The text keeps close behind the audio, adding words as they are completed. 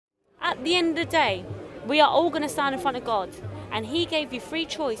at the end of the day, we are all going to stand in front of God, and He gave you free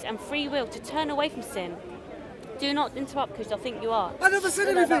choice and free will to turn away from sin. Do not interrupt, because I think you are. I never said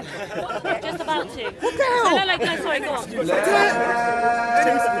anything. Just about to. What the hell? No, sorry, go on. No,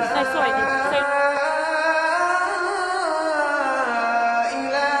 sorry.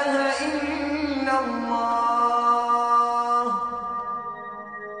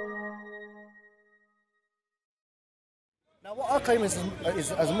 Now, what our claim is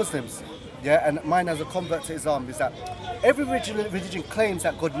as Muslims, yeah, and mine as a convert to Islam, is that every religion claims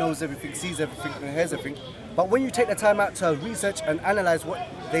that God knows everything, sees everything, and hears everything. But when you take the time out to research and analyze what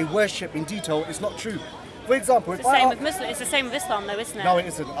they worship in detail, it's not true. For example, it's the same with Muslims. It's the same with Islam, though, isn't it? No, it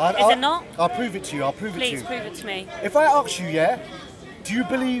isn't. Is it not? I'll prove it to you. Please prove it to me. If I ask you, yeah, do you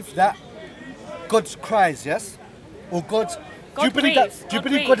believe that God cries, yes, or God? Do you believe that? Do you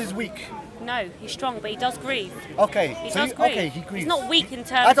believe God is weak? No, He's strong, but He does grieve. Okay, He does grieve. Okay, He grieves. He's not weak in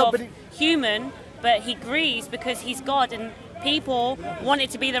terms of human, but He grieves because He's God, and people want it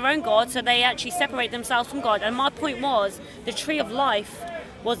to be their own God, so they actually separate themselves from God. And my point was, the tree of life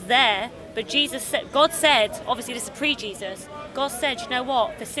was there, but God said, obviously this is pre-Jesus, God said, you know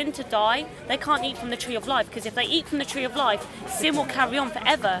what, for sin to die, they can't eat from the tree of life, because if they eat from the tree of life, sin will carry on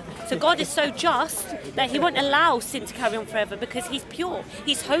forever. So God is so just that He won't allow sin to carry on forever, because He's pure,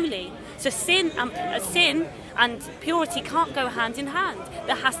 He's holy. So sin and purity can't go hand in hand.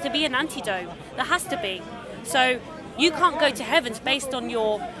 There has to be an antidote. There has to be. So you can't go to heaven based on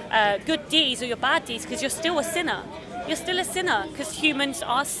your good deeds or your bad deeds, because you're still a sinner. You're still a sinner, because humans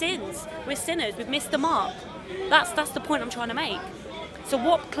are sins. We're sinners. We've missed the mark. That's the point I'm trying to make. So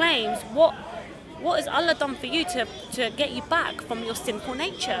what has Allah done for you to get you back from your sinful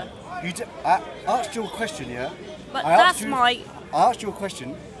nature? I asked you a question, yeah? But I asked you a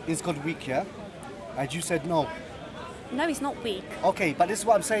question, is God weak, yeah? And you said no. No, He's not weak. Okay, but this is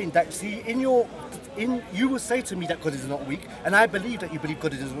what I'm saying, that see, you will say to me that God is not weak, and I believe that you believe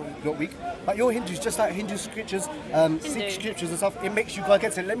God is not weak, but your Hindus, just like Hindu scriptures, Sikh scriptures and stuff, it makes you go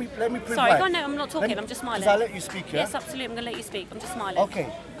against it. Let me prove Sorry, why. no, I'm not talking, I'm just smiling. Because I let you speak, yeah? Yes, absolutely, I'm going to let you speak, I'm just smiling. Okay,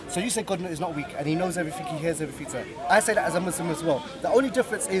 so you say God is not weak, and He knows everything, He hears everything, sir. I say that as a Muslim as well. The only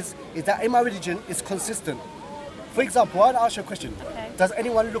difference is that in my religion, it's consistent. For example, I'll ask you a question. Okay. Does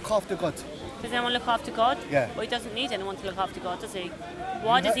anyone look after God? Does anyone look after God? Yeah. Well, He doesn't need anyone to look after God, does He?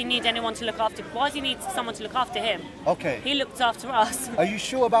 Why does He need anyone to look after? Why does He need someone to look after Him? Okay. He looked after us. Are you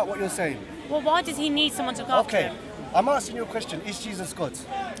sure about what you're saying? Well, why does He need someone to look after Him? I'm asking you a question. Is Jesus God?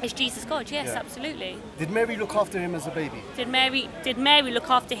 Is Jesus God? Yes, absolutely. Did Mary look after Him as a baby? Did Mary look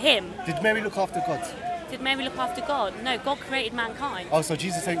after Him? Did Mary look after God? Did Mary look after God? No, God created mankind. Oh, so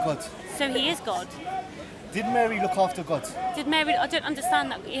Jesus ain't God? So He is God. Did Mary look after God? Did Mary? I don't understand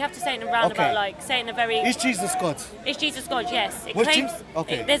that. You have to say it in a roundabout, like say it in a very. Is Jesus God? Is Jesus God? Yes. It Was claims.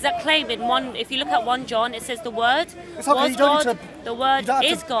 There's a claim in one. If you look at 1 John, it says the Word was God. The Word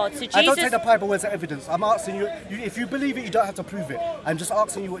is God. So Jesus. I don't take the Bible as evidence. I'm asking you. If you believe it, you don't have to prove it. I'm just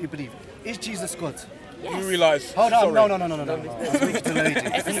asking you what you believe. Is Jesus God? Yes. You realise. Hold on. No. I'm speaking to the lady.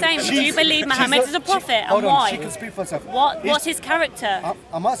 It's the same. Do you believe Muhammad is a prophet, Hold and on, why? she can speak for herself. What's his character?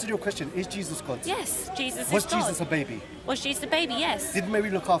 I'm asking you a question. Is Jesus God? Yes, Jesus is God. Was Jesus a baby? Was Jesus a baby? Yes. Did Mary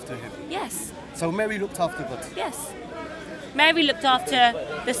look after him? Yes. So Mary looked after God? Yes. Mary looked after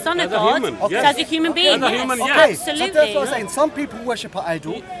the Son of God as a human being. As a human, okay. Absolutely. So that's what I'm saying. Some people worship an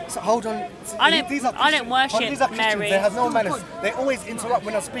idol. So hold on. I don't worship these are Mary. They have no manners. They always interrupt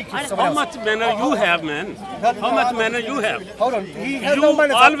when I'm speaking to someone else. How much manner you have, man? How much manner you have? Hold on. He has no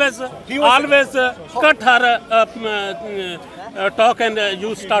manners. Always cut her talk and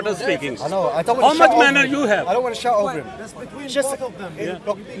you started speaking. I know. I don't want to How much manner you have? I don't want to shout over him. That's between both of them.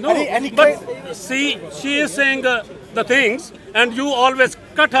 No, but see, she is saying the things, and you always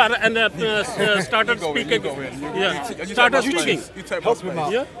cut her and started speaking. Started speaking. You take my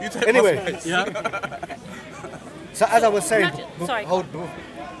space. Yeah. Anyway. Yeah. So as I was saying, Sorry.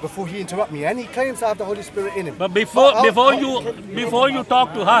 before he interrupt me, and he claims to have the Holy Spirit in him. But before you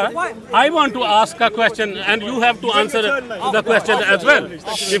talk to her, I want to ask a question, and you have to answer the question as well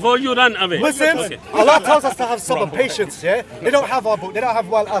before you run away. Muslims, Allah tells us to have sabr, patience. Yeah, they don't have our book. They don't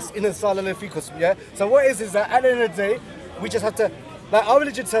have us in the yeah. So what is that at the end of the day, we just have to, like our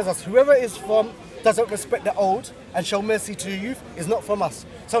religion tells us, whoever is from doesn't respect the old and show mercy to the youth is not from us.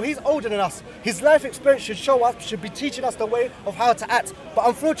 So he's older than us. His life experience should show us, should be teaching us the way of how to act. But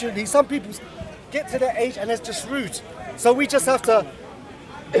unfortunately, some people get to their age and it's just rude. So we just have to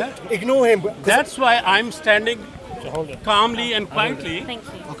ignore him. That's why I'm standing calmly and quietly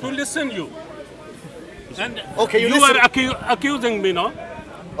to listen to you. And you are accusing me, no?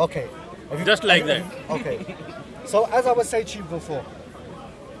 Okay. Just like that. Okay. So as I was saying to you before,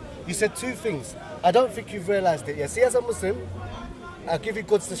 You said two things. I don't think you've realised it yet. See, as a Muslim, I'll give you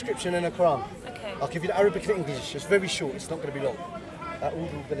God's description in the Quran. Okay. I'll give you the Arabic and English. It's very short. It's not going to be long.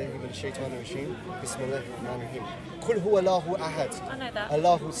 أعوذ بالله من الشيطان الرجيم بسم الله الرحمن الرحيم قل هو الله أحد I know that.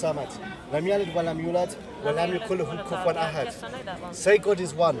 الله الصمد لم يلد ولم يولد ولم يكن له كفوا أحد. Yes, I know that one. Say God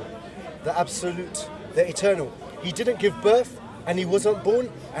is one, the absolute, the eternal. He didn't give birth and he wasn't born,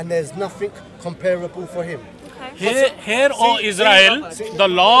 and there's nothing comparable for him. Okay. Hear, O Israel, the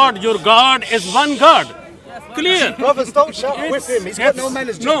Lord your God is one God. Clear. Brothers, don't shout with him. He's got no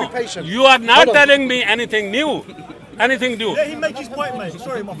manners. Just No, be patient. you are not Hold on. telling me anything new. Anything new. Let him make his point, mate.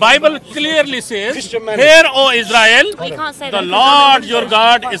 Sorry, my Bible clearly says, Christian man. hear, O Israel, But you can't say the that. Lord your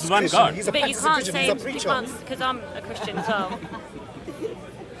God is one Christian, God. he's a But you practicing can't Christian. say He's a preacher. because I'm a Christian as well.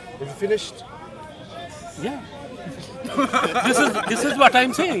 Have you finished? Yeah. This is what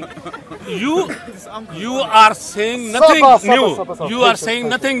I'm saying. You are saying nothing new. You are saying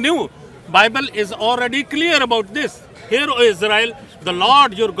nothing new. Bible is already clear about this. Hear, O Israel, the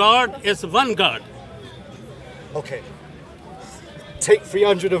Lord your God is one God. Okay. Take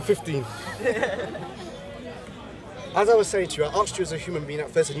 315. As I was saying to you, I asked you as a human being at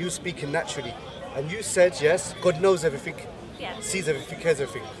first, and you were speaking naturally, and you said yes, God knows everything, Yes. sees everything, cares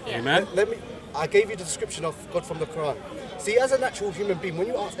everything. Amen. I gave you the description of God from the Quran. See, as a natural human being, when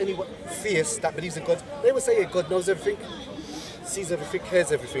you ask anyone theist that believes in God, they will say, yeah, God knows everything, sees everything,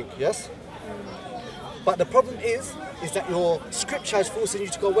 cares everything, yes? But the problem is that your scripture is forcing you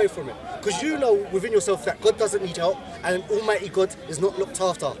to go away from it. Because you know within yourself that God doesn't need help and Almighty God is not looked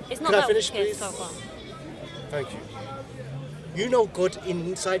after. It's not Can I that finish, okay, please? so go on. Thank you. You know God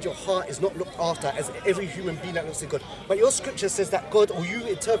inside your heart is not looked after as every human being that looks at God. But your scripture says that God, or you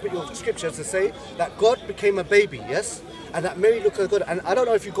interpret your scripture to say that God became a baby, yes? And that Mary looked at God. And I don't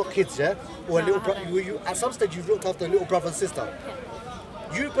know if you've got kids, yeah? Or a little brother. At some stage you've looked after a little brother and sister.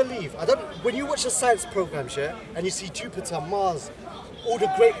 You believe, when you watch the science programs, yeah, and you see Jupiter, Mars, all the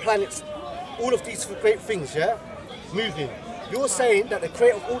great planets, all of these great things, yeah, moving, you're saying that the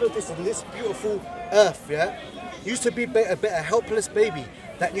creator of all of this and this beautiful earth, yeah, used to be a helpless baby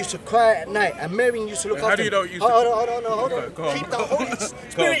that used to cry at night, and Mary used to look after him. Hold on. Keep the Holy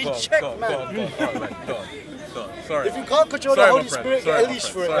Spirit in check, man. Go on. Sorry. If you can't control the Holy Spirit, get a leash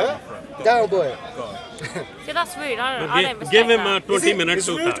for it, yeah? Down, boy. See, that's rude. I don't respect Give him that. 20 minutes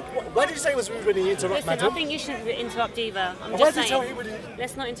to rude? talk. Why did you say it was rude when you interrupt, Listen, I madam? think you shouldn't interrupt either. I'm Why just did you tell saying. me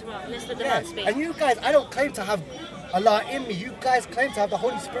Let's not interrupt. Let's let the Yeah. man speak. And you guys, I don't claim to have Allah in me. You guys claim to have the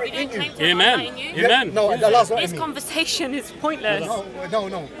Holy Spirit You in don't you. claim to have Amen. Allah in you? Yeah, Amen. no, Allah's not This in me. conversation is pointless. No.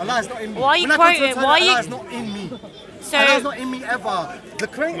 Allah is not in me. Why are you When I come to quoting- a time, why are you- Allah is not in me. So, Allah's not in me ever. The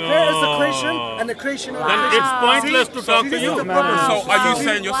creator is the creation, and the creation of the Then creation. it's pointless to talk to this is you. the problem. So are you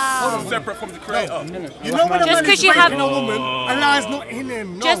saying you're Wow. separate from the creator? You know when a Just man 'cause is you have- raping a woman, Allah is not in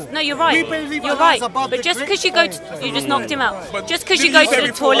him. No. no, you're right. We believe You're Allah right. is above But the just because you creation. go, you just knocked him out. But Just because did you go you say to the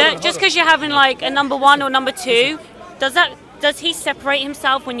before- toilet, just because you're having like a number one or number two, does he separate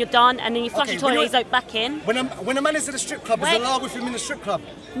himself when you're done and then you flush Okay, the toilet? when He's like back in. When a man is in a strip club, Wait. is Allah with him in the strip club?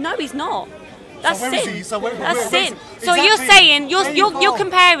 No, he's not. That's where is sin. he? So where That's is sin. he? So you're Exactly. saying There you you're go.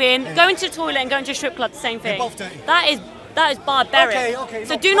 comparing going to the toilet and going to a strip club the same thing. both dirty. That is barbaric. Okay.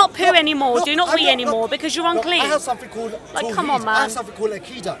 So Look, do not poo look, anymore. look, do not I'm wee anymore because you're look, unclean. I have something called Like, come Tawheed. on, man. I have something called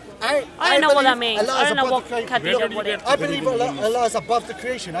Akida. I don't know what that believe means. Allah I is don't know above what the creation. Kadija what it. I believe Allah is above the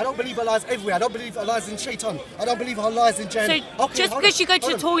creation. I don't believe Allah is everywhere. I don't believe Allah is in Shaitan. I don't believe Allah is in So Jannah. just because you go to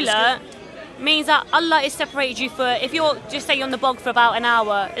the toilet means that Allah is separated you for, if you're, just say you're on the bog for about an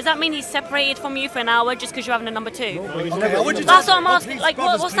hour, does that mean he's separated from you for an hour just because you're having a number two? That's what I'm asking. Like,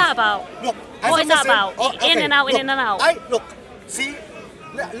 what's that about? Look, What is that about? In and out, in and out. See,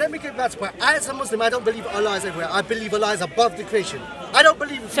 let me get back to point. As a Muslim, I don't believe Allah is everywhere. I believe Allah is above the creation. I don't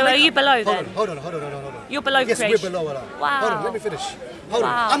believe. So are you below then? Hold on. You're below Yes, creation. we're below Allah. Wow. Hold on, let me finish. Hold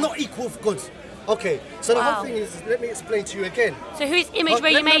Wow. on. I'm not equal with God. Okay, so the Wow. whole thing is, let me explain to you again. So whose image were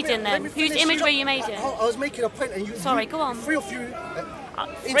you made in then? Let me Whose finish. image were you made in? I was making a point and you. Sorry, go on. Three of you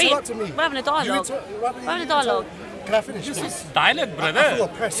Free. interrupted me. We're having a dialogue. We're having a dialogue. Can I finish? please? Dialogue, I brother. feel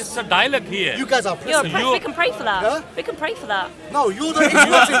oppressed. It's a dialogue here. You guys are You're oppressive. oppressed. We can pray for that. Huh? We can pray for that. No, you're the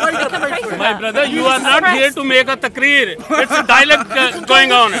interrupting. Why are you going to pray for it? My brother, you are not here to make a takreer. It's a dialogue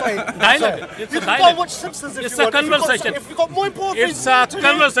going on. Dialogue. It's You a can go and dialogue. watch Simpsons if It's you a want. conversation. If you've got more important It's things a to do,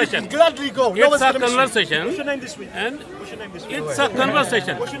 conversation. you can gladly go. No It's one's a gonna miss you. conversation. What's your name this week? And What's your name this week? it's a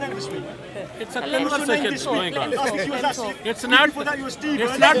conversation. What's your name this week? It's a Let him conversation this going week. on. Last week you was Let him Ashley. talk. It's not. Before that you were Steve. It's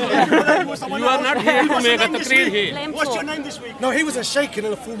right? not. Before that you were someone You are else. not here to What's make your a name this takreer week? here. Let him What's your talk. name this week? No, he was a sheikh in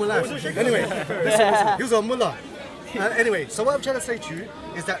a former life. Anyway, listen, he was a mullah. Anyway, so what I'm trying to say to you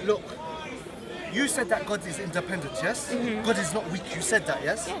is that look, You said that God is independent, yes? God is not weak. You said that,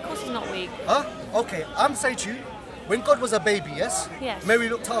 yes? Yeah, of course he's not weak. Huh? Okay, I'm saying to you, when God was a baby, yes? Yes. Mary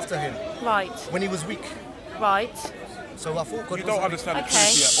looked after him Right. when he was weak. Right. So I thought God You was don't understand the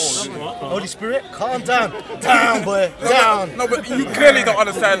Okay. Trinity at all. Holy Spirit, calm down. Down, boy. Down. No, but you clearly don't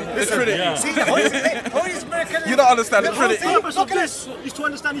understand the Trinity. See, the Holy Spirit can... You don't understand the Trinity. The purpose of this is to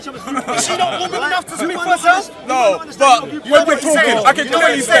understand each other's viewpoints. Is she not woman enough to speak for herself? No, but when we're talking, I can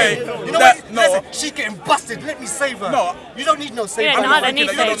clearly say You know that what? no. Listen, she's getting busted. Let me save her. No. You don't need no saving. Yeah, no, I don't need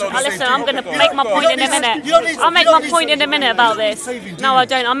you don't to. know the Listen, same I'm going to thing. make my You point don't in a need to- minute. you don't need to- I'll make you my don't point need in to- a minute you about don't need this. saving, do No, you? I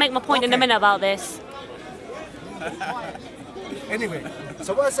don't. I'll make my point in a Okay. minute about this. Anyway,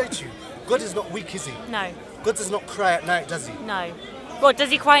 so what I say to you, God is not weak, is he? No, God does not cry at night, does he? no. Well,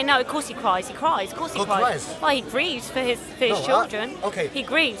 does he cry now? Of course he cries. He cries. Of course he God cries. cries? Well, he grieves for his No, children. okay. He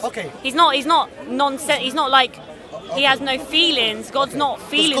grieves. Okay. He's not nonsense. He's not like he has no feelings. God's not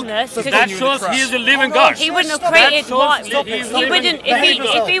feelingless. so because That shows he is a living no, God. he wouldn't have Stop created it. That what shows he is he living. wouldn't Behave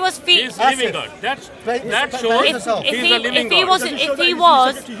if he was He is a That's living it. God. That Behave shows yourself. if he is he a living if he God. wasn't Doesn't show if that he he's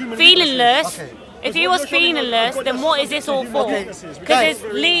was subject to human feelingless. Okay. If he was feelingless, then what is this all for? Because there's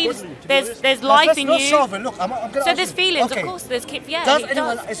leaves, there's life in Let's you. not shove it. Look, I'm gonna So ask there's you. feelings, Okay. of course. There's yeah. Does it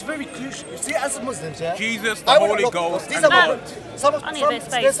anyone? does. It's very crucial. See, as Muslims, yeah. Jesus, the I would- Holy look, Ghost, These and are God. I need a bit of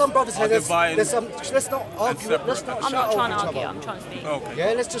space. There's some brothers here. Are There's divine some. Let's not argue. separate. Let's not I'm shout not trying to over each argue. other. I'm trying to speak. Okay.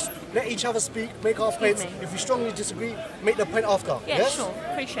 Yeah, let's just let each other speak, make our points. me. If we strongly disagree, make the point after. Yeah, yes? sure.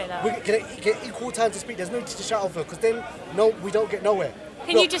 Appreciate that. We get equal time to speak. There's no need to shout over because then we don't get nowhere.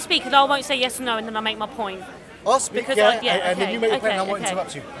 Can you just speak? Because I won't say yes or no, and then I'll make my point. I'll speak, Because yeah, yeah, and then okay, you make a point and I okay, won't okay.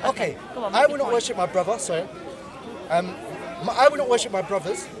 interrupt you. Okay, Okay, go on, I make will your not point. worship my brother, sorry. I will not worship my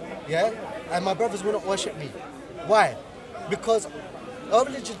brothers, yeah, and my brothers will not worship me. Why? Because our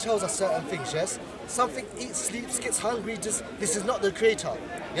religion tells us certain things, yes? Something eats, sleeps, gets hungry, this is not the creator,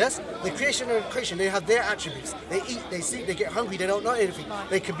 yes? The creation and creation, they have their attributes. They eat, they sleep, they get hungry, they don't know anything.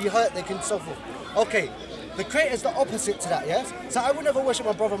 They can be hurt, they can so forth. Okay, the creator is the opposite to that, yes? So I will never worship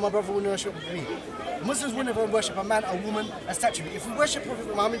my brother will never worship me. Muslims will never worship a man, a woman, a statue. If we worship Prophet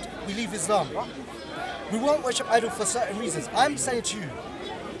Muhammad, we leave Islam. We won't worship idol for certain reasons. I'm saying to you,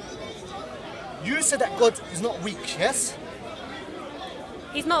 you said that God is not weak, yes?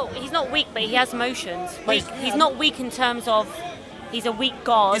 He's not weak, but he has emotions. But He's not weak in terms of he's a weak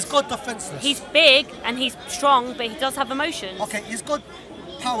God. Is God defenseless? He's big and he's strong, but he does have emotions. Okay, is God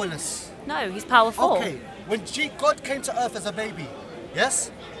powerless? No, he's powerful. Okay, when God came to earth as a baby, yes?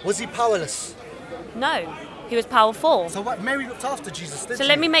 Was he powerless? No, he was powerful. So what, Mary looked after Jesus, didn't So she?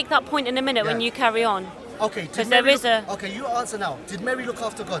 let me make that point in a minute when Yeah. you carry on. Okay, Because there is a... Okay, you answer now. Did Mary look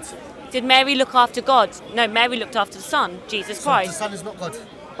after God? Did Mary look after God? No, Mary looked after the Son, Jesus So Christ. the Son is not God.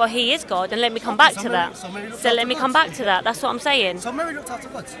 Well, he is God, and let me come Okay, back so to Mary- that. so Mary looked So let after me God. come back to that. That's what I'm saying. So Mary looked after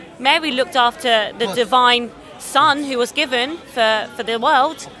God. Mary looked after the God. divine Son who was given for the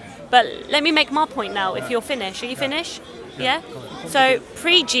world. But let me make my point now, if you're finished. Are you finished? Yeah? So,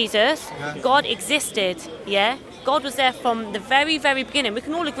 pre-Jesus, God existed, yeah? God was there from the very, very beginning. We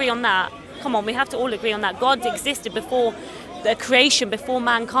can all agree on that. Come on, we have to all agree on that. God existed before the creation, before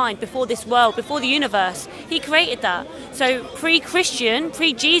mankind, before this world, before the universe. He created that. So, pre-Christian,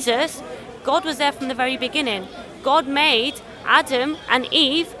 pre-Jesus, God was there from the very beginning. God made Adam and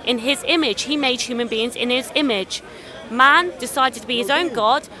Eve in his image. He made human beings in his image. Man decided to be his own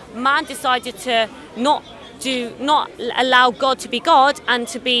God. Man decided to not allow God to be God and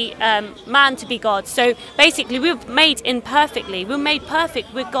to be man to be God. So basically we were made imperfectly. We were made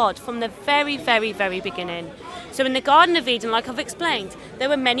perfect with God from the very, very, very beginning. So in the Garden of Eden, like I've explained, there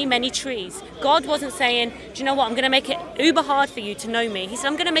were many, many trees. God wasn't saying, do you know what, I'm going to make it uber hard for you to know me. He said,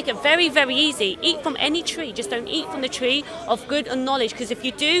 I'm going to make it very, very easy. Eat from any tree. Just don't eat from the tree of good and knowledge, because if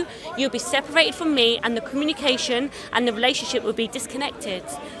you do, you'll be separated from me and the communication and the relationship will be disconnected.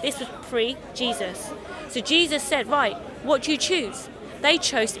 This was pre-Jesus. So Jesus said, right, what do you choose? They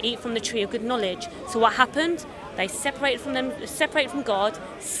chose to eat from the tree of good knowledge. So what happened? They separated from God.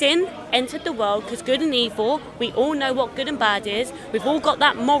 Sin entered the world because good and evil, we all know what good and bad is. We've all got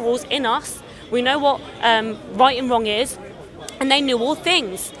that morals in us. We know what right and wrong is. And they knew all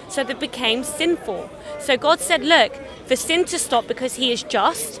things. So they became sinful. So God said, look, for sin to stop because he is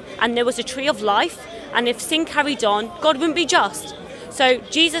just and there was a tree of life, and if sin carried on, God wouldn't be just. So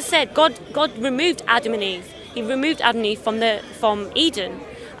Jesus said God removed Adam and Eve. He removed Adam and Eve from Eden,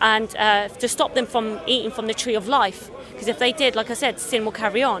 and to stop them from eating from the tree of life. Because if they did, like I said, sin will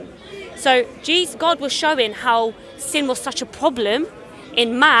carry on. So God was showing how sin was such a problem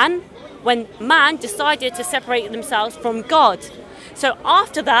in man when man decided to separate themselves from God. So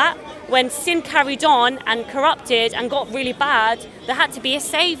after that, when sin carried on and corrupted and got really bad, there had to be a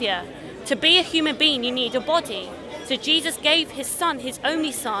saviour. To be a human being, you need a body. So Jesus gave his son, his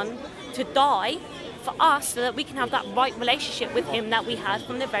only son, to die for us so that we can have that right relationship with him that we had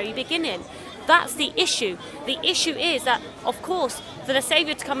from the very beginning. That's the issue. The issue is that, of course, for the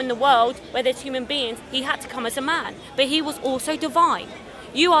Saviour to come in the world where there's human beings, he had to come as a man, but he was also divine.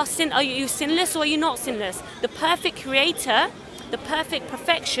 Are you sinless or are you not sinless? The perfect creator, the perfect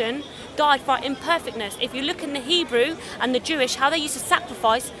perfection, died for our imperfectness. If you look in the Hebrew and the Jewish, how they used to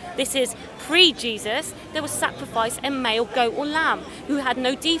sacrifice, this is pre-Jesus, they would sacrifice a male goat or lamb who had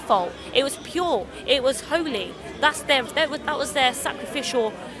no default. It was pure, it was holy. That was their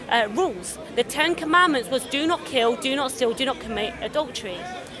sacrificial rules. The 10 Commandments was do not kill, do not steal, do not commit adultery.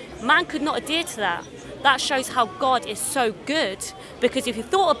 Man could not adhere to that. That shows how God is so good, because if you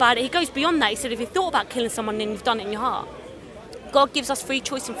thought about it, he goes beyond that. He said if you thought about killing someone, then you've done it in your heart. God gives us free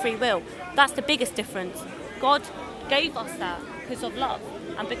choice and free will. That's the biggest difference. God gave us that because of love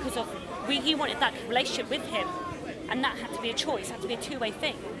and because of he wanted that relationship with him, and that had to be a choice, had to be a two-way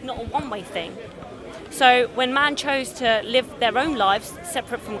thing, not a one-way thing. So when man chose to live their own lives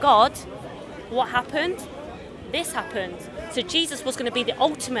separate from God, what happened? This happened. So Jesus was going to be the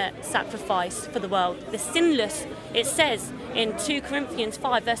ultimate sacrifice for the world, the sinless. It says in 2 Corinthians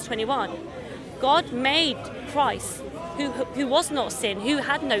 5 verse 21, God made Christ, who was not sin, who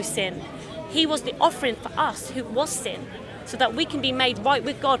had no sin. He was the offering for us who was sin, so that we can be made right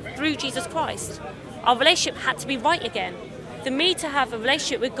with God through Jesus Christ. Our relationship had to be right again. For me to have a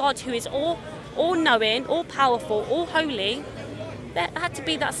relationship with God who is all-knowing, all-powerful, all-holy, there had to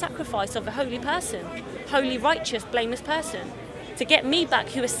be that sacrifice of a holy person, holy, righteous, blameless person, to get me back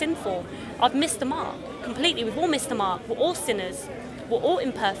who is sinful. I've missed the mark completely. We've all missed the mark. We're all sinners. We're all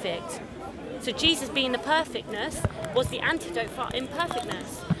imperfect. So Jesus being the perfectness was the antidote for our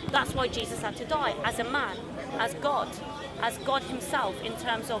imperfectness. That's why Jesus had to die as a man, as God himself, in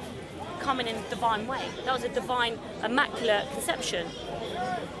terms of coming in a divine way. That was a divine, immaculate conception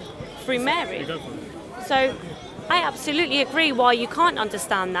through Mary. So I absolutely agree why you can't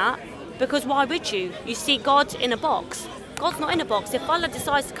understand that, because why would you? You see God in a box. God's not in a box. If Allah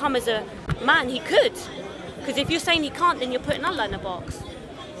decides to come as a man, he could. Because if you're saying he can't, then you're putting Allah in a box.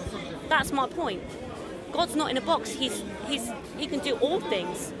 That's my point. God's not in a box. He can do all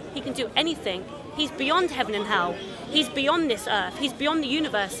things. He can do anything. He's beyond heaven and hell. He's beyond this earth. He's beyond the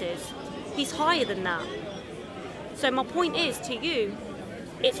universes. He's higher than that. So my point is to you,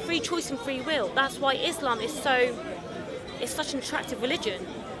 it's free choice and free will. That's why Islam is such an attractive religion,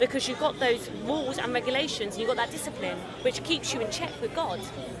 because you've got those rules and regulations, and you've got that discipline which keeps you in check with God.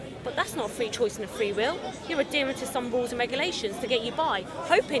 But that's not a free choice and a free will. You're adhering to some rules and regulations to get you by,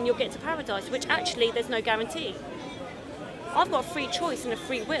 hoping you'll get to paradise, which actually there's no guarantee. I've got a free choice and a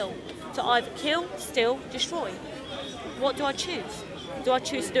free will to either kill, steal, destroy. What do I choose? Do I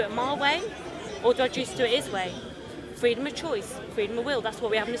choose to do it my way, or do I choose to do it his way? Freedom of choice, freedom of will. That's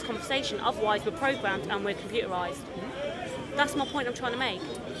what we're having this conversation. Otherwise, we're programmed and we're computerized. That's my point I'm trying to make.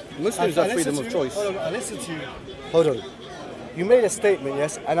 Muslims have freedom of choice. Hold on, I listen to you. Hold on. You made a statement,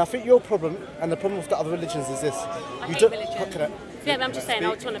 yes, and I think your problem and the problem with the other religions is this. I You hate don't. religion. Yeah, but I'm just saying, I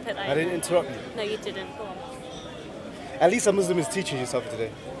was trying to put that in. I didn't interrupt you. No, you didn't. Go on. At least a Muslim is teaching you something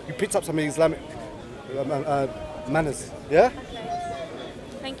today. You picked up some Islamic manners, yeah?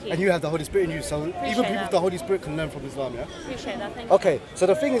 Thank you. And you have the Holy Spirit in you, so even people that. with the Holy Spirit can learn from Islam, yeah? Appreciate that, thank you. Okay, so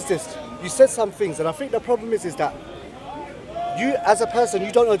the thing is this. You said some things, and I think the problem is that you, as a person,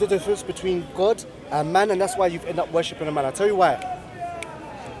 you don't know the difference between God and man, and that's why you've ended up worshipping a man. I'll tell you why.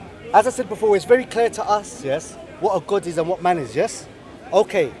 As I said before, it's very clear to us, yes, what a God is and what man is, yes?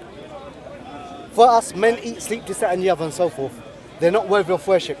 Okay. For us, men eat, sleep, this, that, and the other, and so forth. They're not worthy of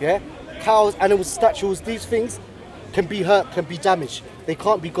worship, yeah? Cows, animals, statues, these things can be hurt, can be damaged. They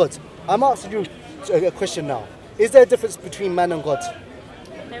can't be gods. I'm asking you a question now. Is there a difference between man and God?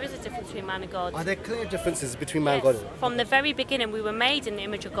 There is a difference between man and God. Are there clear differences between man Yes. and God? From the very beginning, we were made in the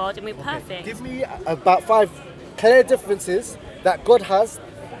image of God and we're perfect. Give me about 5 clear differences that God has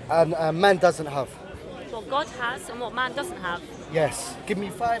and man doesn't have. What God has and what man doesn't have. Yes. Give me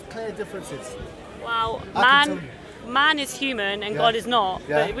 5 clear differences. Well, I can man is human and Yeah. God is not.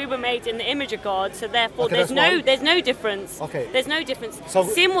 Yeah. But we were made in the image of God, so therefore Okay, there's that's no difference. Okay. There's no difference. So,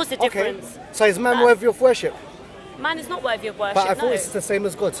 Sin was the difference. So is man That's- worthy of worship? Man is not worthy of worship. But I thought no. it's the same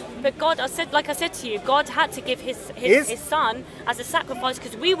as God. But God, like I said to you, God had to give his son as a sacrifice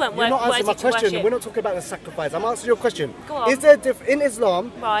because we weren't You're not worthy answering my to question. worship. We're not talking about the sacrifice. I'm answering your question. Go on. Is there in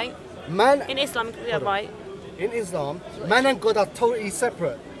Islam, Right. man In Islam, yeah, right. in Islam, man and God are totally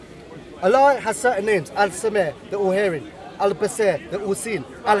separate. Allah has certain names. Al-Samir, the all-hearing. Al-Basir, the all-seeing.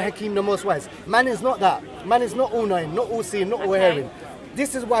 Al-Hakim, the most wise. Man is not that. Man is not all-knowing, not all-seeing, not all-hearing.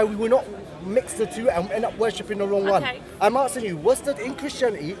 This is why we will not mix the two and end up worshipping the wrong one. Okay. I'm asking you, in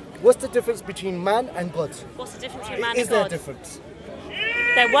Christianity, what's the difference between man and God? What's the difference between man Is and there a God? difference?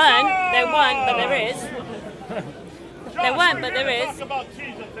 There weren't, but there is. There weren't, but there is.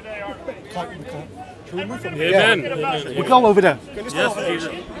 Can we move from Amen. here? Amen. We'll go over there. Yes,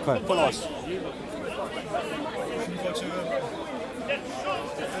 Jesus. Follow us.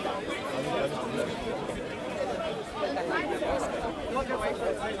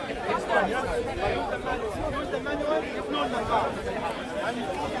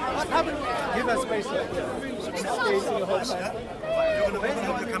 Give us space.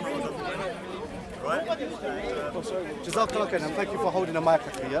 Jazakallah khairan, and thank you for holding the mic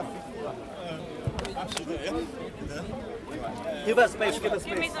up here. Yeah? Give us space, give us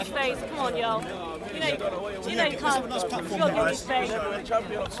Give me space. some space. Come on, y'all. You know, you can't. You got to give me space.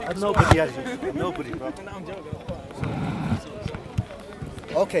 I'm nobody, actually. I'm nobody, bro.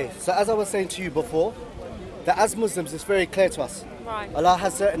 Okay, so as I was saying to you before, that as Muslims, it's very clear to us. Right. Allah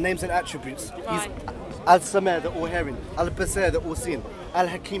has certain names and attributes. Right. He's Al-Samir, the all-hearing, Al-Basir, the all-seeing,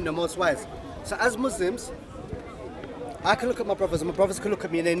 Al-Hakim, the most wise. So as Muslims, I can look at my brothers, and my brothers can look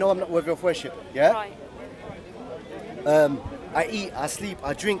at me, and they know I'm not worthy of worship. Yeah. Right. I eat, I sleep,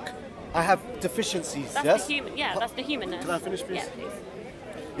 I drink, I have deficiencies. That's yes. the human. Yeah, that's the humanness. Can I finish, please? Yeah, please.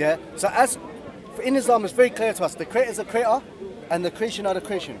 Yeah. So as in Islam, it's very clear to us: the creator is the creator, and the creation are the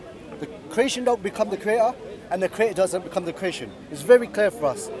creation. The creation don't become the creator, and the creator doesn't become the creation. It's very clear for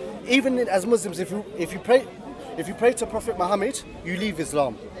us. Even as Muslims, if you pray to Prophet Muhammad, you leave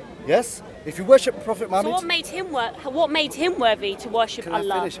Islam. Yes. If you worship Prophet Muhammad. So what made him worthy to worship Can I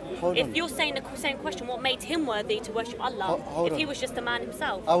Allah? finish? Hold if on. you're saying the same question, what made him worthy to worship Allah? Hold if he on. was just a man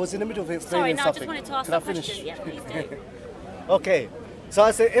himself. I was in the middle of Sorry, explaining no, I something. just wanted to ask Can I that finish? question. Yeah, please do. Okay. So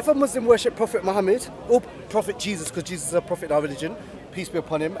I say, if a Muslim worship Prophet Muhammad or Prophet Jesus, because Jesus is a prophet in our religion, peace be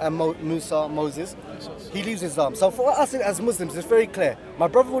upon him, and Moses, he leaves Islam. So for us as Muslims, it's very clear. My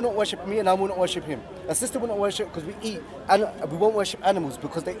brother will not worship me, and I will not worship him. A sister will not worship because we eat, and we won't worship animals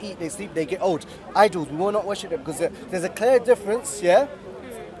because they eat, they sleep, they get old. Idols, we will not worship them because there's a clear difference, yeah,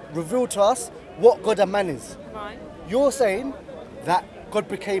 revealed to us what God and man is. Right. You're saying that God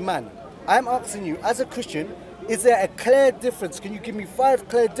became man. I'm asking you, as a Christian, is there a clear difference? Can you give me 5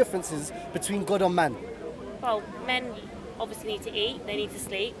 clear differences between God and man? Well, men obviously need to eat, they need to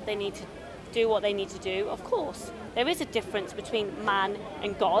sleep, they need to do what they need to do. Of course, there is a difference between man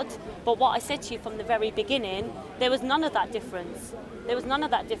and God, but what I said to you from the very beginning, there was none of that difference. There was none of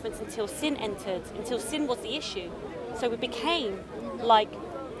that difference until sin entered, until sin was the issue. So we became like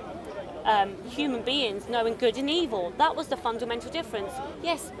human beings knowing good and evil. That was the fundamental difference.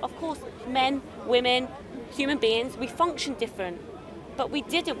 Yes, of course, men, women, human beings, we function different, but we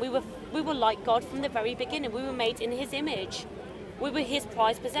didn't. We were like God from the very beginning. We were made in His image. We were His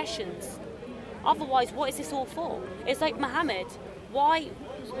prized possessions. Otherwise, what is this all for? It's like Muhammad. Why?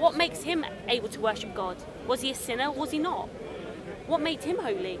 What makes him able to worship God? Was he a sinner? Or was he not? What made him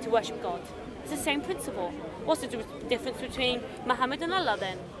holy to worship God? It's the same principle. What's the difference between Muhammad and Allah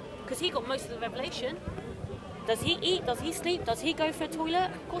then? Because he got most of the revelation. Does he eat? Does he sleep? Does he go for a toilet?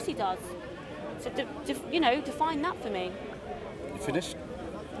 Of course he does. So, define that for me. You finished?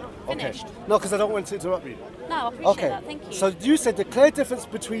 Finished. Okay. No, because I don't want to interrupt you. No, I appreciate Okay. that. Thank you. So you said the clear difference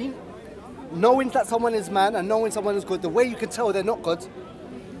between knowing that someone is man and knowing someone is God, the way you can tell they're not God,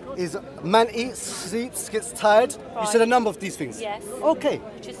 is man eats, sleeps, gets tired. You said a number of these things. Yes. Okay.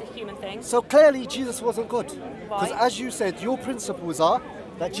 Which is a human thing. So clearly Jesus wasn't God. Because Right. as you said, your principles are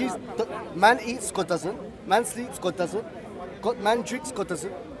that man eats, God doesn't. Man sleeps, God doesn't. Man drinks, God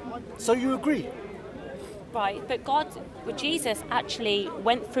doesn't. So you agree? Right, but Jesus actually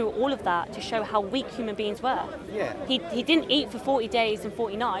went through all of that to show how weak human beings were. Yeah. He didn't eat for 40 days and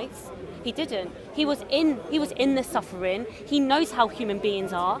 40 nights. He didn't. He was in the suffering. He knows how human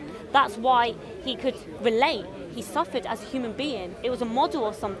beings are. That's why he could relate. He suffered as a human being. It was a model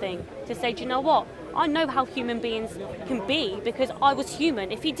or something to say, do you know what? I know how human beings can be because I was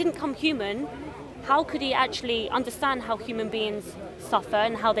human. If he didn't come human, how could he actually understand how human beings suffer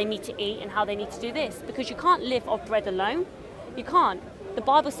and how they need to eat and how they need to do this? Because you can't live off bread alone. You can't. The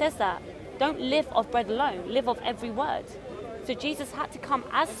Bible says that. Don't live off bread alone. Live off every word. So Jesus had to come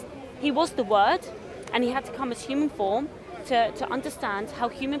as he was the Word, and he had to come as human form to understand how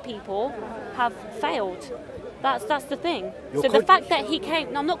human people have failed. That's the thing. So the fact that he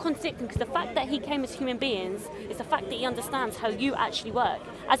came, no, I'm not contradicting, because the fact that he came as human beings is the fact that he understands how you actually work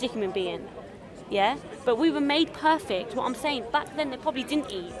as a human being. Yeah? But we were made perfect. What I'm saying, back then they probably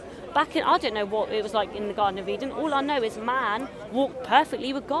didn't eat. Back in, I don't know what it was like in the Garden of Eden. All I know is man walked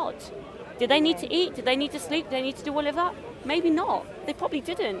perfectly with God. Did they need to eat? Did they need to sleep? Did they need to do all of that? Maybe not. They probably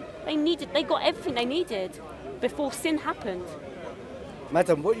didn't. They got everything they needed before sin happened.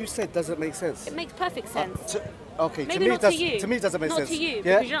 Madam, what you said doesn't make sense. It makes perfect sense. Okay, Maybe not to you. To me, it doesn't make not sense. Not to you, yeah?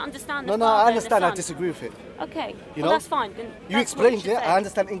 because you don't understand the No, Father I understand. and the I Son. disagree with it. Okay, You well, know? that's fine. Then You that's what explained, should yeah? say. I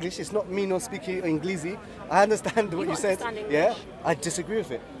understand English. It's not me not speaking English. I understand what you said. understand English. Yeah? I disagree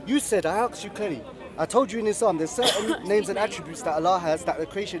with it. You said, I asked you clearly. I told you in Islam, there's certain names and attributes that Allah has that the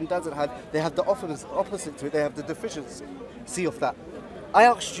creation doesn't have. They have the opposite to it. They have the deficiency of that. I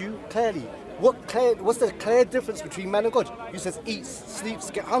asked you clearly, what's the clear difference between man and God? You said eats,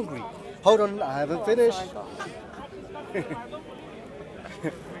 sleeps, get hungry. Hold on, I haven't finished.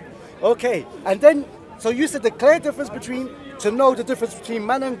 Okay, and then, so you said the clear difference to know the difference between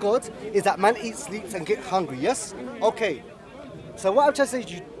man and God is that man eats, sleeps, and get hungry, yes? Okay. So what I'm trying to say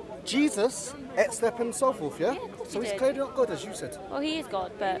to you, Jesus ate, slept, and so forth, yeah? Yeah, of course so he he's did. clearly not God, as you said. Well, he is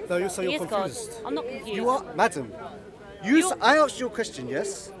God, but No, so he you're is confused. God. I'm not confused. You are, madam. I asked you a question,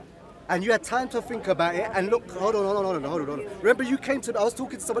 yes? And you had time to think about it, and look, hold on. Remember, you came I was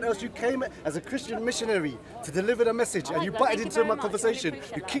talking to someone else, you came as a Christian missionary to deliver the message, and you that. butted Thank you into very my much. I conversation. really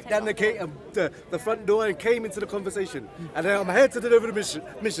appreciate You that. kicked Tell down you the gate and the front door and came into the conversation. And then I'm here to deliver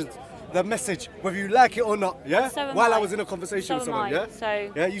the message, whether you like it or not, yeah? So am While I I. was in a conversation So with someone, am I. yeah?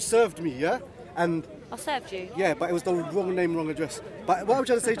 So- Yeah, you served me, yeah? And I served you. yeah, but it was the wrong name, wrong address. But what I'm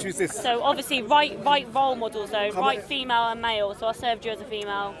trying to say to you is this. So obviously, right role models though, right female and male. So I served you as a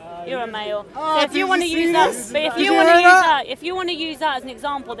female. You're a male. Oh, So if did you want to you use see that, this? but if Did you you want to hear use that? that, if you want to use that as an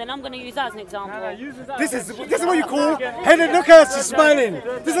example, then I'm going to use that as an example. This is what you call headed. Look at her, she's smiling.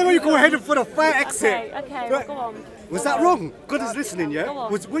 This is what you call headed for the fire exit. Okay, Right. go on. Was that wrong? God is listening, yeah? Go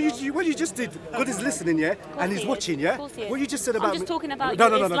on. Was what you just did? God is listening, yeah? And he's he is. watching, yeah? Of course he is. What you just said about I'm just talking about no,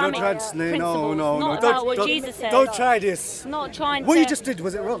 your don't Islamic try principles, no, not don't, about what don't, Jesus said. Don't try this. Not trying What to. you just did,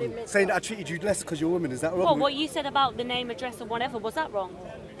 was it wrong? Saying that I treated you less because you're a woman, is that wrong? Well, what you said about the name, address, or whatever, was that wrong?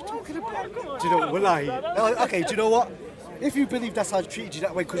 Do you know what? Wallahi. Okay, do you know what? If you believe that's how I treated you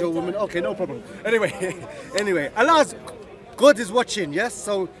that way because you're a woman, okay, no problem. Anyway, God is watching, yes?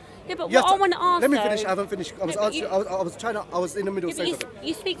 So. Yeah, but you what have I want to ask let me though- finish. I haven't finished. I was Yeah, but answering. I was in the middle Yeah, of but saying something.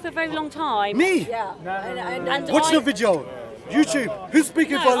 you speak for a very long time. Me? Yeah. And Watch the video. YouTube. Who's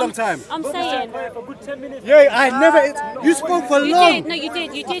speaking No, for a long time? I'm saying. Yeah, I never. You spoke for You long. did. No, you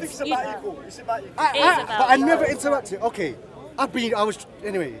did. You did. It's about equal. It's about equal. It is about But I equal. never interrupted. Okay,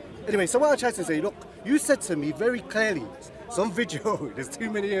 Anyway, so what I'm trying to say, look, you said to me very clearly, some video, there's too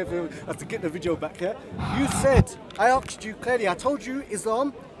many here, I have to get the video back here. You said, I asked you clearly, I told you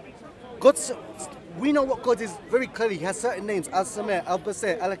Islam, we know what God is very clearly. He has certain names, Al-Samir,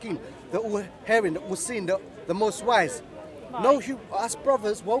 Al-Basir, Al-Hakim, the All-Hearing, the All-Seeing, the Most Wise. Right. No, us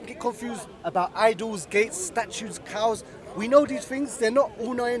brothers won't get confused about idols, gates, statues, cows. We know these things, they're not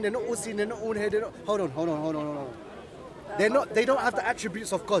all-knowing, they're not all-seeing, they're not all-hearing, they're not... Hold on. They don't have the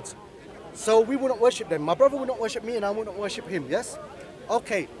attributes of God. So we will not worship them. My brother will not worship me and I will not worship him, yes?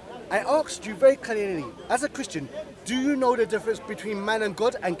 Okay, I asked you very clearly, as a Christian, do you know the difference between man and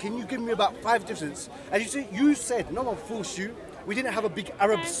God? And can you give me about 5 differences? And you said, no one forced you. We didn't have a big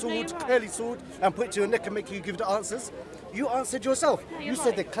Arab sword, curly sword, and put it to your neck and make you give the answers. You answered yourself. You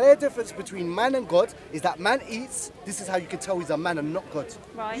said the clear difference between man and God is that man eats. This is how you can tell he's a man and not God.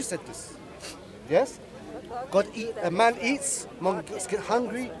 Right. You said this. Yes? A man eats, man gets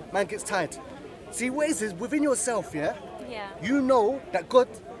hungry, man gets tired. See, what is this? Within yourself, yeah? Yeah. You know that God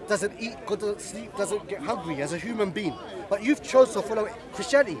doesn't eat, God doesn't sleep, doesn't get hungry as a human being. But you've chosen to follow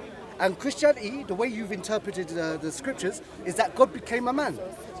Christianity. And Christianity, the way you've interpreted the scriptures, is that God became a man.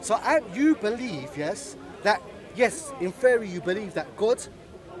 So you believe, yes, that, yes, in theory you believe that God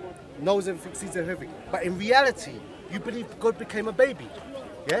knows everything, sees everything. But in reality, you believe God became a baby.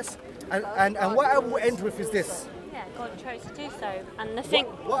 Yes? And what I will end with is this. Yeah, God chose to do so. And the thing.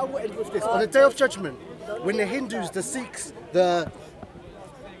 What I will end with this. On the Day of Judgment, when the Hindus, the Sikhs, the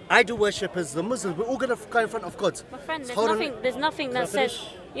idol worshippers, the Muslims, we're all going to go in front of God. My friend, Hold on. there's nothing that says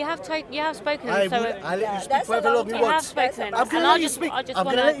you have spoken. I so let you speak for however long you you want. have spoken. I'm going and to I let you just, speak. I just I'm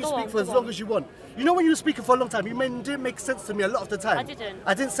going wanna to let you go speak on, for as go long on. as you want. You know when you were speaking for a long time, you didn't make sense to me a lot of the time. I didn't.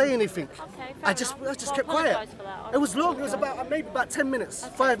 I didn't say anything. Okay, fair I just enough. kept Well, quiet. apologise for that. It was long. It was maybe about 10 minutes,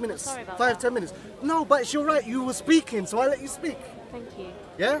 5 minutes, Sorry about 5, that. 10 minutes. No, but it's your right. You were speaking, so I let you speak. Thank you.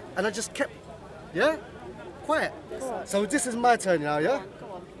 Yeah? And I just kept, quiet. So this is my turn now, yeah? Go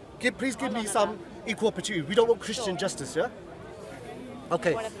on. Please give me some equal opportunity. We don't want Christian justice, yeah?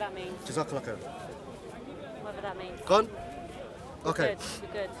 Okay. Whatever that means. Jazakallah khair. Whatever that means. Gone? Okay. Good.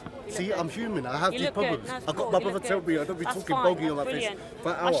 You're good. You look See, good. I'm human. I have You these look good. problems. That's I've got cool. my You brother look tell good. me I don't be That's talking fine. bogey on That's my face brilliant. for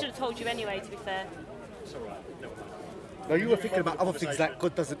an I hour. should have told you anyway, to be fair. No, you were thinking about other things like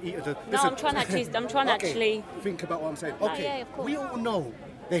God doesn't eat. No, I'm trying to actually. Think about what I'm saying. No, Okay, yeah, of course. we all know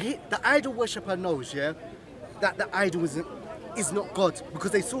the idol worshipper knows, yeah, that the idol is not God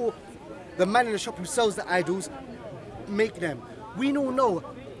because they saw the man in the shop who sells the idols make them. We all know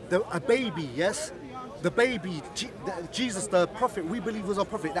a baby, yes. The baby, Jesus, the prophet, we believe was a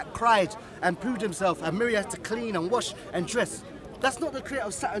prophet that cried and proved himself, and Mary had to clean and wash and dress. That's not the creator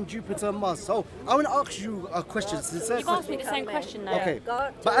of Saturn, Jupiter, and Mars. So I want to ask you a question. You've asked me the same question, though. Okay,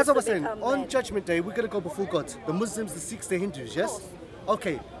 but as I was saying, on Judgment Day, we're going to go before God. The Muslims, the Sikhs, the Hindus, yes?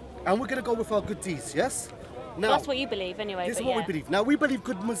 Okay, and we're going to go with our good deeds, yes? Now, well, that's what you believe, anyway. This is what we believe. Now, we believe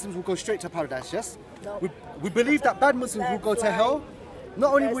good Muslims will go straight to paradise, yes? No. We believe that bad Muslims will go to hell.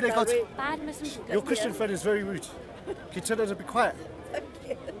 Not only will they go to... Bad Muslims will go Your Christian friend is very rude. Can you tell her to be quiet?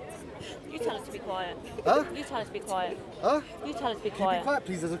 You tell us to be quiet. Huh? You tell us to be quiet. Huh? You tell us to be Can quiet. you be quiet,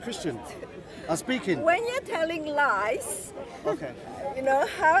 please, as a Christian? I'm speaking. When you're telling lies, okay. You know,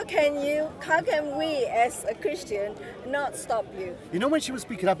 how can we as a Christian not stop you? You know, when she was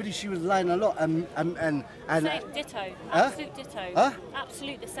speaking, I believe she was lying a lot and Same, ditto. Absolute ditto. Huh?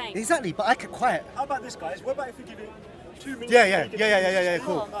 Absolute the same. Exactly, but I kept quiet. How about this, guys? What about if we give it 2 minutes? Yeah,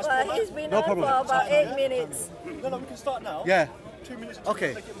 cool. Well, he's been No on problem. for about 8 minutes. No, we can start now. Yeah. 2 minutes.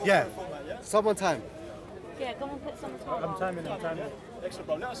 Okay, Make it more yeah. format, yeah. Someone time. Yeah, go on, put some time. I'm timing. Excellent,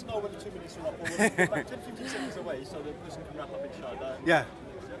 bro. Let us know when the 2 minutes are up. We're about 10-15 seconds away, so the person can wrap up inshallah. Yeah.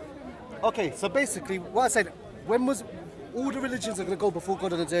 Okay, so basically, what I said, when was all the religions are going to go before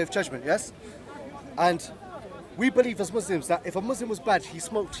God on the Day of Judgment, yes? And we believe as Muslims that if a Muslim was bad, he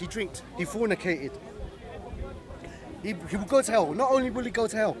smoked, he drank, he fornicated, he will go to hell. Not only will he go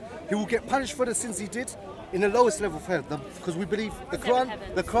to hell, he will get punished for the sins he did in the lowest level of hell. Because we believe the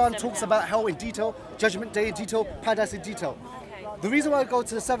Quran talks about hell in detail, Judgment Day in detail, paradise in detail. The reason why I go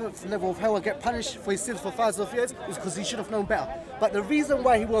to the 7th level of hell and get punished for his sins for thousands of years is because he should have known better. But the reason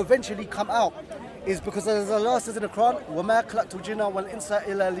why he will eventually come out is because, as Allah says in the Quran, وَمَا خَلَقْتُ الْجِنَّ وَالْإِنسَ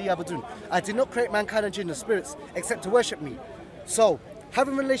إِلَّا لِيَعْبُدُونِ. I did not create mankind and jinn and spirits except to worship me. So,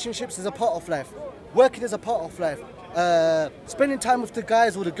 having relationships is a part of life. Working is a part of life. Spending time with the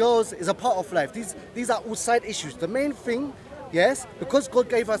guys or the girls is a part of life. These are all side issues. The main thing, yes, because God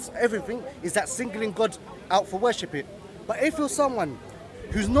gave us everything, is that singling God out for worshiping. But if you're someone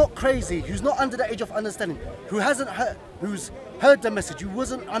who's not crazy, who's not under the age of understanding, who's heard the message, who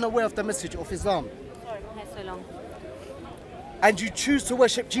wasn't unaware of the message of Islam, Sorry, that's so long. and you choose to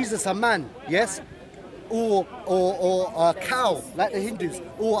worship Jesus, a man, yes, or a cow like the Hindus,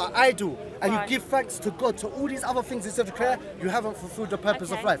 or an idol, and you give thanks to God to all these other things instead of prayer, you haven't fulfilled the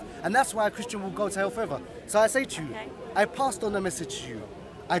purpose of life. And that's why a Christian will go to hell forever. So I say to you, I passed on the message to you.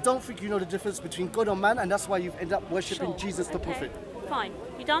 I don't think you know the difference between God and man, and that's why you've ended up worshipping Jesus the Prophet. Fine.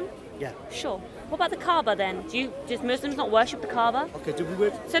 You done? Yeah. Sure. What about the Kaaba then? Does Muslims not worship the Kaaba? Okay, do we...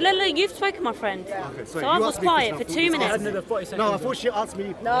 So Lila, you've spoken, my friend. Okay, sorry. So I was quiet for 2 minutes. No, I thought she asked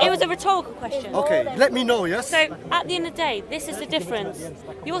me... It was a rhetorical question. Okay, let me know, yes? So at the end of the day, this is the difference.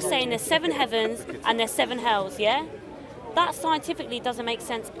 You're saying there's 7 heavens and there's 7 hells, yeah? That scientifically doesn't make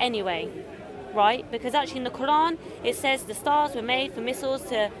sense anyway. Right? Because actually in the Quran it says the stars were made for missiles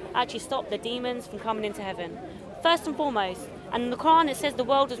to actually stop the demons from coming into heaven. First and foremost. And in the Quran it says the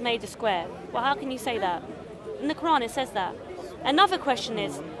world was made a square. Well, how can you say that? In the Quran it says that. Another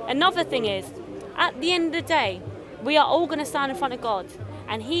thing is, at the end of the day, we are all going to stand in front of God,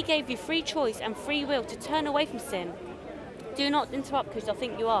 and He gave you free choice and free will to turn away from sin. Do not interrupt, because I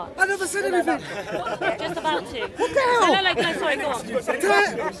think you are. I never said anything. Just about to. What the hell? No, sorry, go on.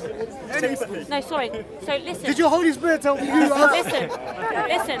 No, sorry. So listen. Did your Holy Spirit tell me you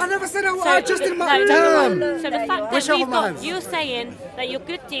Listen. I never said that. So, I just did my So the fact that you're saying that your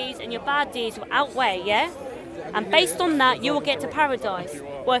good deeds and your bad deeds will outweigh, yeah? And based on that, you will get to paradise.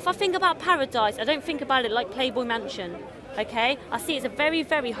 Well, if I think about paradise, I don't think about it like Playboy Mansion. Okay? I see it's a very,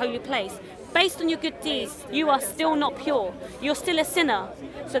 very holy place. Based on your good deeds, you are still not pure. You're still a sinner.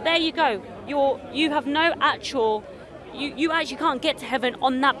 So there you go. You have no actual... You actually can't get to heaven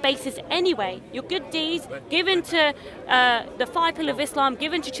on that basis anyway. Your good deeds, given to the 5 pillars of Islam,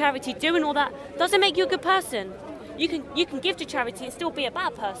 given to charity, doing all that, doesn't make you a good person. You can give to charity and still be a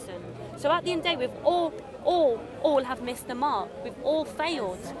bad person. So at the end of the day, we've all have missed the mark. We've all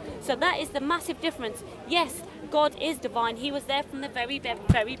failed. So that is the massive difference. Yes, God is divine. He was there from the very,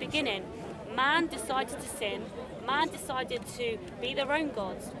 very beginning. Man decided to sin. Man decided to be their own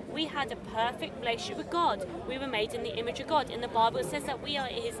gods. We had a perfect relationship with God. We were made in the image of God. In the Bible, it says that we are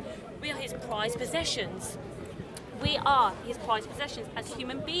His prized possessions. we are his prized possessions as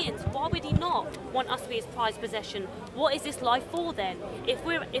human beings. Why would he not want us to be his prized possession? What is this life for then? If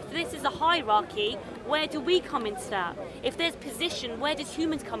this is a hierarchy, where do we come into that? If there's position, where does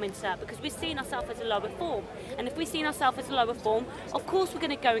humans come into that? Because we're seeing ourselves as a lower form. And if we're seeing ourselves as a lower form, of course we're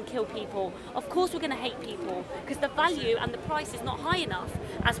going to go and kill people. Of course we're going to hate people. Because the value and the price is not high enough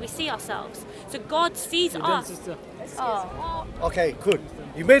as we see ourselves. So God sees us. Okay, good.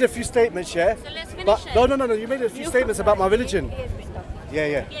 You made a few statements, yeah? So let's finish But it. no. You made a few statements about my religion.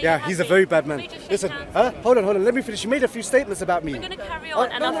 Yeah. He's a very bad man. Listen, hold on. Let me finish. You made a few statements about me. We're going to carry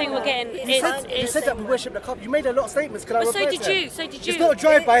on, and I think we're getting. You said that we worship the Kaaba. You made a lot of statements. Can I But so refer did to them? you. So did you. It's not a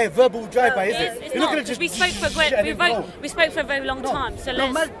drive-by, a verbal drive-by, is It's it? not, You're not gonna because just we spoke for we spoke for a very long time. So No,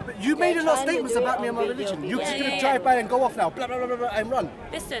 let's. man, you made a lot of statements about me and my religion. You're just gonna drive by and go off now, blah blah blah blah, and run.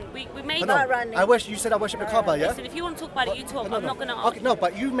 Listen, we made. But no, you said I worship the Kaaba, yeah? Listen, if you want to talk about it, you talk. I'm not going to. Okay, no,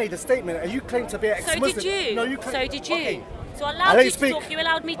 but you made a statement and you claim to be an So ex-Muslim. did you. No, you claim. So did you. Okay. So I I allowed let you you to speak. talk. You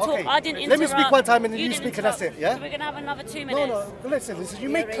allowed me to talk. Okay. I didn't interrupt. Let me speak one time and then you didn't speak and that's interrupt. it, yeah? So we're going to have another 2 minutes. No, listen. You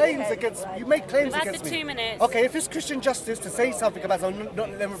make claims against. You make claims We've had against the me. 2 minutes. Okay, if it's Christian justice to say something about someone, not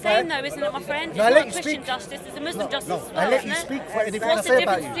let them reply. Same though, isn't it, my friend? It's No, I not let you Christian speak. justice, it's a Muslim justice as well, I let you isn't it? speak for anything I What's say the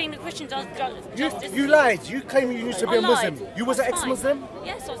about difference you. between the Christian justice? You lied. You claim you used to be a Muslim. You was an That's fine. ex-Muslim?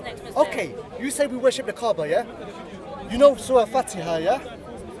 Yes, I was an ex-Muslim. Okay, you say we worship the Kaaba, yeah? You know Surah Fatiha, yeah?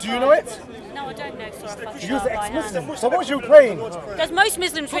 Do you know it? No, I don't know Surah Fatiha. You was an by hand. ex-Muslim. So what was you praying? Because most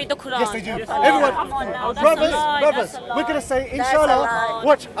Muslims read the Quran. Yes, they do. Oh, Everyone, come on now. That's brothers, a lie. brothers, That's a lie. we're gonna say, That's a inshallah, lie.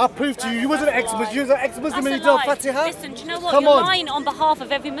 watch, I'll prove to you, you wasn't an ex-Muslim, you was an ex-Muslim and you That's did a lie. Fatiha. Listen, do you know what? Come You're on. lying on behalf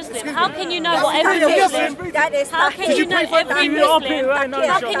of every Muslim. Excuse How me. can you know That's what every not your Muslim... Muslim. That is How can Did you you know pray for every you Muslim? right now,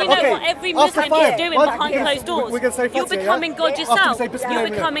 How can you know Okay, what every after Muslim is five, doing one- behind closed doors? we're gonna say You're Fatiha, becoming yeah? God After yourself. we say Bismillah, You're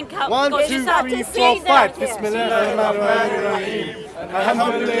becoming God One, yourself. two, three, Stay four, there. five. Bismillahirrahmanirrahim.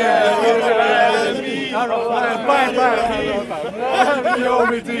 Alhamdulillah.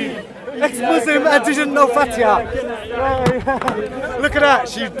 Ex-Muslim and didn't know Fatiha. Look at that,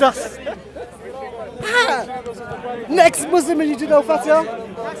 she does. Next Muslim and you didn't know Fatiha?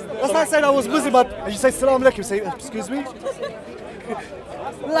 That's like saying I was Muslim and you say Salaam Alaikum, say excuse me?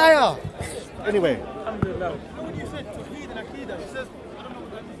 Liar! Anyway. When you said Tawheed and Aqidah, he says, I don't know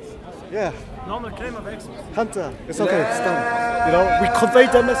what that means. Yeah. Normal claim of excellence. Hunter, it's okay, it's done. You know, we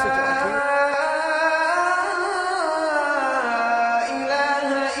conveyed that message.